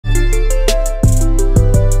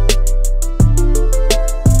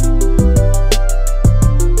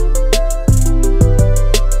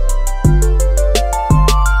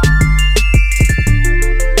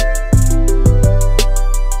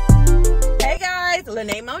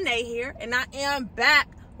Lynee Monet here, and I am back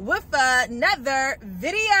with another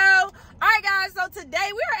video. All right, guys, so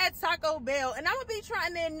today we are at Taco Bell, and I'm gonna be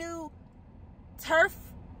trying their new TRUFF.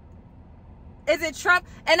 Is it TRUFF?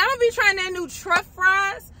 And I'm gonna be trying their new TRUFF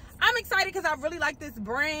fries. I'm excited because I really like this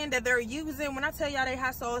brand that they're using. When I tell y'all, their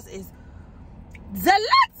hot sauce is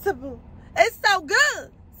delectable. It's so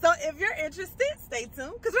good. So if you're interested, stay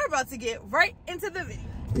tuned because we're about to get right into the video.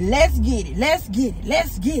 Let's get it. Let's get it.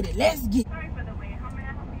 Let's get it. Let's get it. Sorry for the wait. How may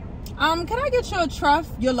I help you? Can I get your TRUFF,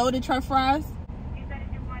 your loaded TRUFF fries? You said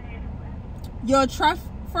you wanted Your TRUFF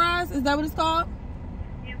fries? Is that what it's called?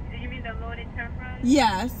 you mean the loaded TRUFF fries?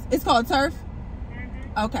 Yes. It's called TRUFF?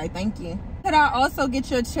 Okay, thank you. Could I also get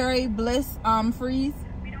your Cherry Bliss freeze?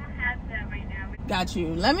 We don't have that right now. Got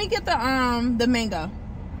you. Let me get the mango.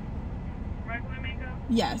 Regular mango?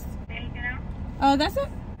 Yes. Anything else? That's it?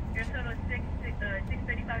 Your total is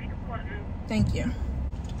 $6.35. You can call it now. Thank you.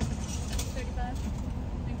 $6.35.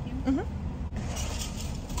 Thank you.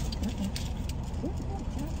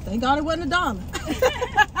 Thank God it wasn't $1.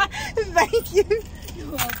 Thank you.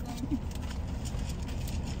 You're welcome.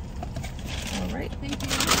 All right. Thank you.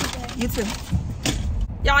 You too.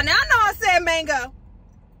 Y'all, now I know I said mango.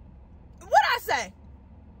 What'd I say?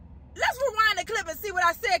 Let's rewind the clip and see what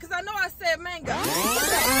I said, because I know I said mango.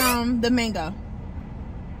 The mango.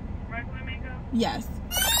 Regular mango? Yes.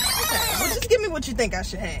 Okay, well, just give me what you think I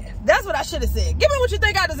should have. That's what I should have said. Give me what you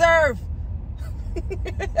think I deserve.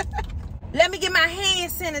 Let me get my hand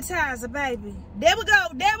sanitizer, baby. There we go.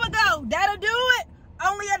 There we go. That'll do it.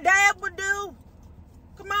 Only a dab would do.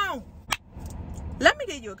 Come on. Let me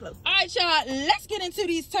get you a close. All right, y'all. Let's get into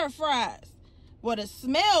these TRUFF fries. Well, the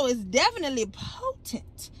smell is definitely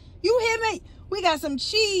potent. You hear me? We got some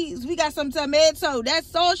cheese. We got some tomato. That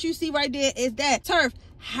sauce you see right there is that TRUFF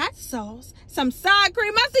hot sauce. Some sour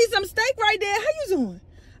cream. I see some steak right there. How you doing?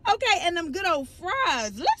 Okay, and them good old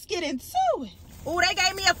fries. Let's get into it. Oh, they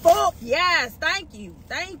gave me a fork. Yes, thank you.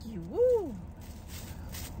 Thank you. Woo.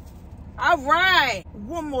 All right.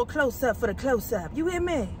 One more close-up for the close-up. You hear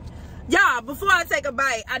me? Y'all, before I take a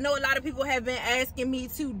bite, I know a lot of people have been asking me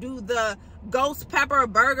to do the ghost pepper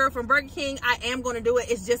burger from Burger King. I am going to do it.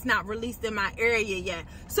 It's just not released in my area yet.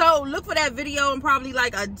 So look for that video in probably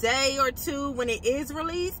like a day or two when it is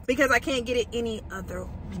released, because I can't get it any other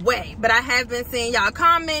way. But I have been seeing y'all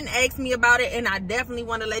comment, ask me about it, and I definitely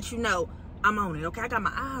want to let you know I'm on it, okay? I got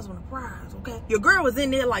my eyes on the prize, okay? Your girl was in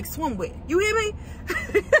there like swimwear. You hear me?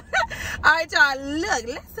 All right, y'all, look,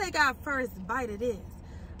 let's take our first bite of this.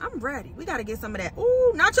 I'm ready. We got to get some of that.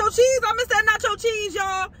 Ooh, nacho cheese. I missed that nacho cheese,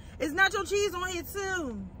 y'all. It's nacho cheese on here,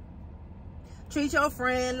 too. Treat your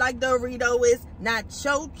friend like Dorito is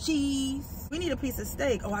nacho cheese. We need a piece of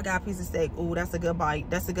steak. Oh, I got a piece of steak. Ooh, that's a good bite.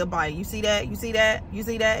 That's a good bite. You see that? You see that? You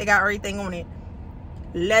see that? It got everything on it.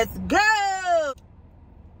 Let's go.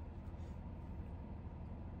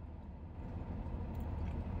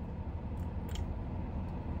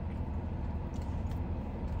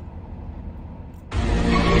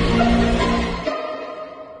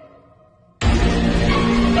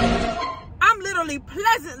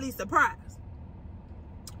 Pleasantly surprised.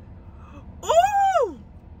 Ooh!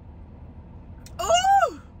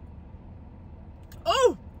 Ooh!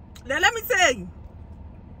 Ooh! Now let me tell you.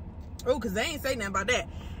 Oh, because they ain't say nothing about that.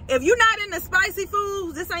 If you're not into spicy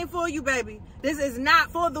foods, this ain't for you, baby. This is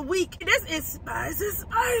not for the weak. This is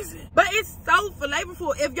spicy. But it's so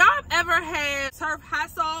flavorful. If y'all have ever had TRUFF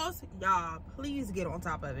hot sauce, y'all, please get on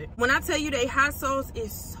top of it. When I tell you they hot sauce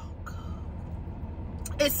is so good.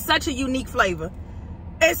 It's such a unique flavor.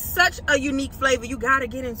 It's such a unique flavor. You gotta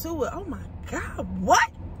get into it. Oh my God, what?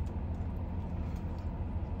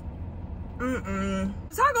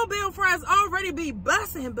 Taco Bell fries already be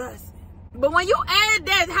bussin'. But when you add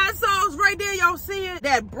that hot sauce right there, y'all see it?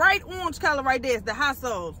 That bright orange color right there is the hot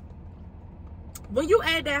sauce. When you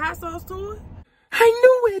add that hot sauce to it.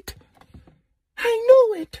 I knew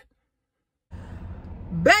it.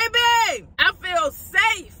 Baby, I feel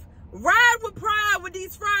safe. Ride with pride with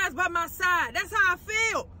these fries by my side. That's how I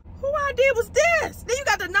feel. Who idea was this? Then you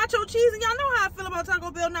got the nacho cheese, and y'all know how I feel about Taco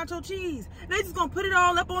Bell nacho cheese. They just gonna put it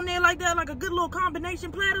all up on there like that, like a good little combination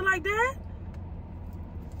platter like that.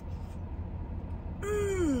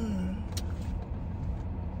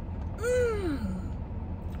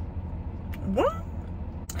 What?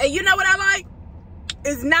 And you know what I like?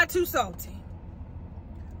 It's not too salty.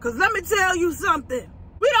 Because let me tell you something.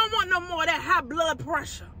 We don't want no more of that high blood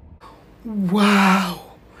pressure.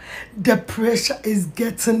 Wow, the pressure is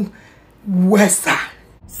getting worse.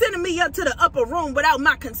 Sending me up to the upper room without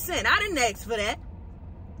my consent. I didn't ask for that.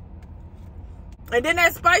 And then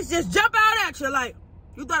that spice just jump out at you like,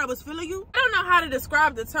 you thought I was feeling you? I don't know how to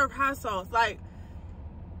describe the TRUFF hot sauce. Like,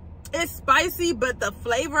 It's spicy, but the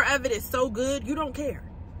flavor of it is so good, you don't care.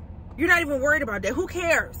 You're not even worried about that. Who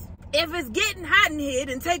cares? If it's getting hot in here,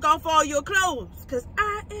 then take off all your clothes. Because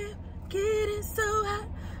I am getting so hot,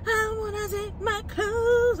 I want to take my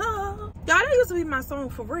clothes off. Y'all, that used to be my song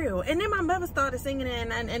for real. And then my mother started singing it,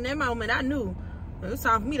 and in that moment, I knew it was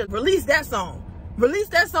time for me to release that song. Release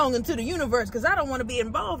that song into the universe, because I don't want to be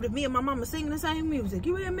involved if me and my mama singing the same music.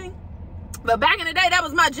 You hear me? But back in the day, that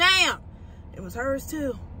was my jam. It was hers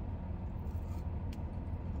too.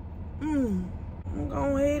 I'm gonna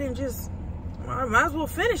go ahead and just, I might as well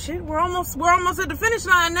finish it. We're almost at the finish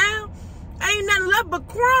line now. Ain't nothing left but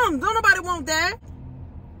crumbs. Don't nobody want that.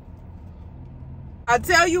 I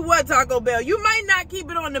tell you what, Taco Bell, you might not keep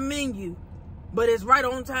it on the menu, but it's right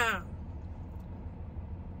on time.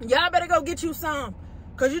 Y'all better go get you some,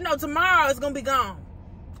 because you know tomorrow it's gonna be gone.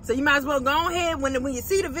 So you might as well go ahead, when you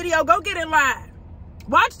see the video, go get in line.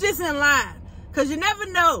 Watch this in line, because you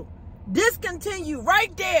never know. Discontinue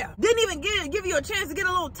right there. Didn't even give you a chance to get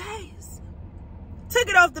a little taste. Took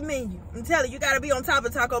it off the menu. I'm telling you, you got to be on top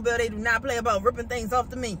of Taco Bell. They do not play about ripping things off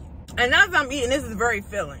the menu. And as I'm eating, this is very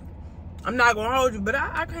filling. I'm not going to hold you, but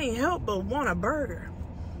I can't help but want a burger.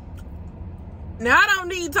 Now, I don't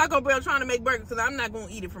need Taco Bell trying to make burgers, because I'm not going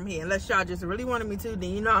to eat it from here. Unless y'all just really wanted me to, then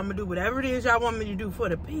you know I'm going to do whatever it is y'all want me to do for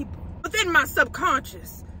the people. Within my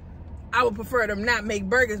subconscious, I would prefer them not make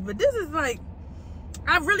burgers, but this is like,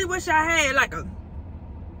 I really wish I had like an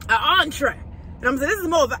entree. And I'm saying this is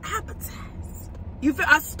more of an appetizer. You feel,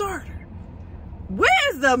 a starter.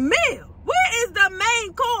 Where's the meal? Where is the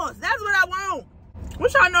main course? That's what I want.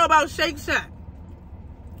 What y'all know about Shake Shack?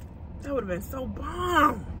 That would have been so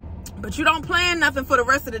bomb. But you don't plan nothing for the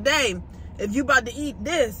rest of the day if you about to eat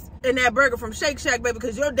this and that burger from Shake Shack, baby,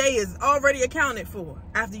 because your day is already accounted for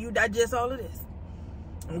after you digest all of this.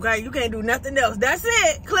 Okay, you can't do nothing else. That's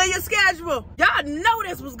it. Clear your schedule. Y'all know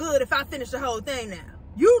this was good if I finished the whole thing now.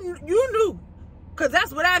 You knew, because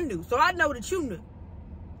that's what I knew. So I know that you knew.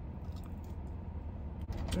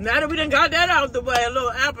 Now that we done got that out the way, a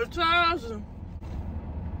little appetizer.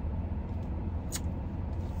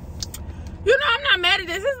 You know, I'm not mad at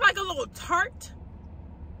this. It's like a little tart.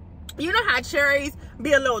 You know how cherries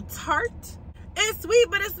be a little tart? It's sweet,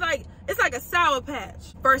 but it's like a Sour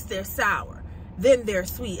Patch. First they're sour, then they're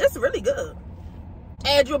sweet. It's really good.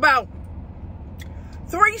 Add you about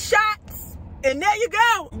 3 shots, and there you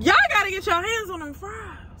go. Y'all gotta get your hands on them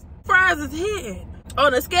fries. Fries is hitting.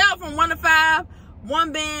 On a scale from 1 to 5,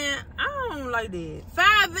 1 being, I don't like that.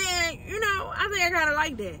 5 being, you know, I think I kind of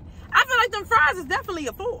like that. I feel like them fries is definitely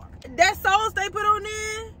a 4. That sauce they put on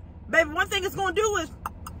there, baby, one thing it's gonna do is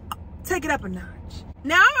take it up a notch.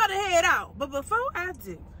 Now I'm about to head out, but before I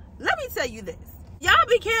do, let me tell you this. Y'all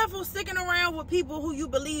be careful sticking around with people who you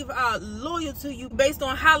believe are loyal to you based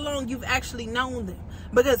on how long you've actually known them.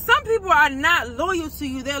 Because some people are not loyal to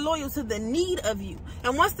you, they're loyal to the need of you.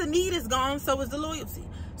 And once the need is gone, so is the loyalty.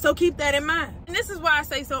 So keep that in mind. And this is why I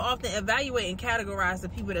say so often, evaluate and categorize the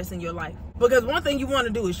people that's in your life. Because one thing you want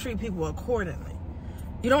to do is treat people accordingly.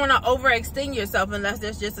 You don't want to overextend yourself unless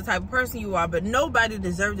that's just the type of person you are, but nobody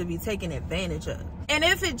deserves to be taken advantage of. And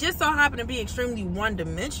if it just so happened to be extremely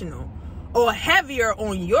one-dimensional or heavier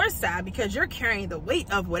on your side because you're carrying the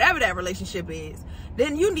weight of whatever that relationship is,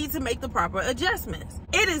 then you need to make the proper adjustments.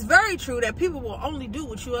 It is very true that people will only do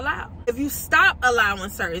what you allow. If you stop allowing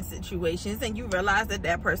certain situations and you realize that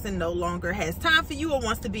that person no longer has time for you or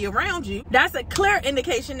wants to be around you, that's a clear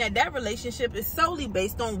indication that that relationship is solely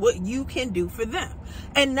based on what you can do for them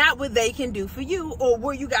and not what they can do for you, or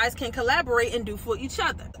where you guys can collaborate and do for each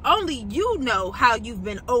other. Only you know how you've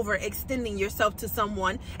been overextending yourself to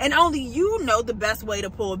someone, and only you know the best way to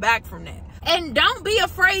pull back from that. And don't be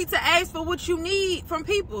afraid to ask for what you need from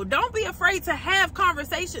people. Don't be afraid to have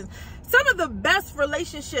conversations. Some of the best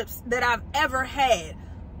relationships that I've ever had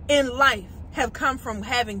in life have come from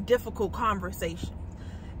having difficult conversations.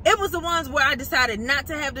 It was the ones where I decided not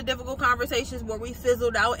to have the difficult conversations, where we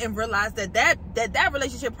fizzled out and realized that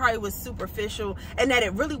relationship probably was superficial and that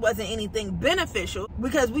it really wasn't anything beneficial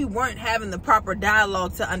because we weren't having the proper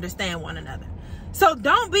dialogue to understand one another. So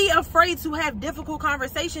don't be afraid to have difficult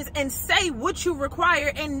conversations and say what you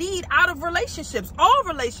require and need out of relationships, all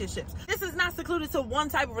relationships. This is not secluded to one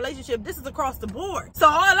type of relationship. This is across the board. So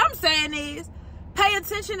all I'm saying is pay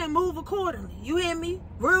attention and move accordingly. You hear me?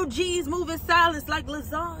 Real G's move in silence like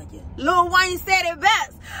lasagna. Lil Wayne said it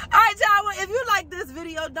best. All right, y'all. Well, if you like this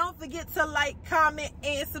video, don't forget to like, comment,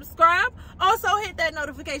 and subscribe. Also, hit that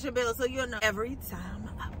notification bell so you'll know every time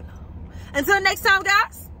I upload. Until next time,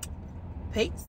 guys. Peace.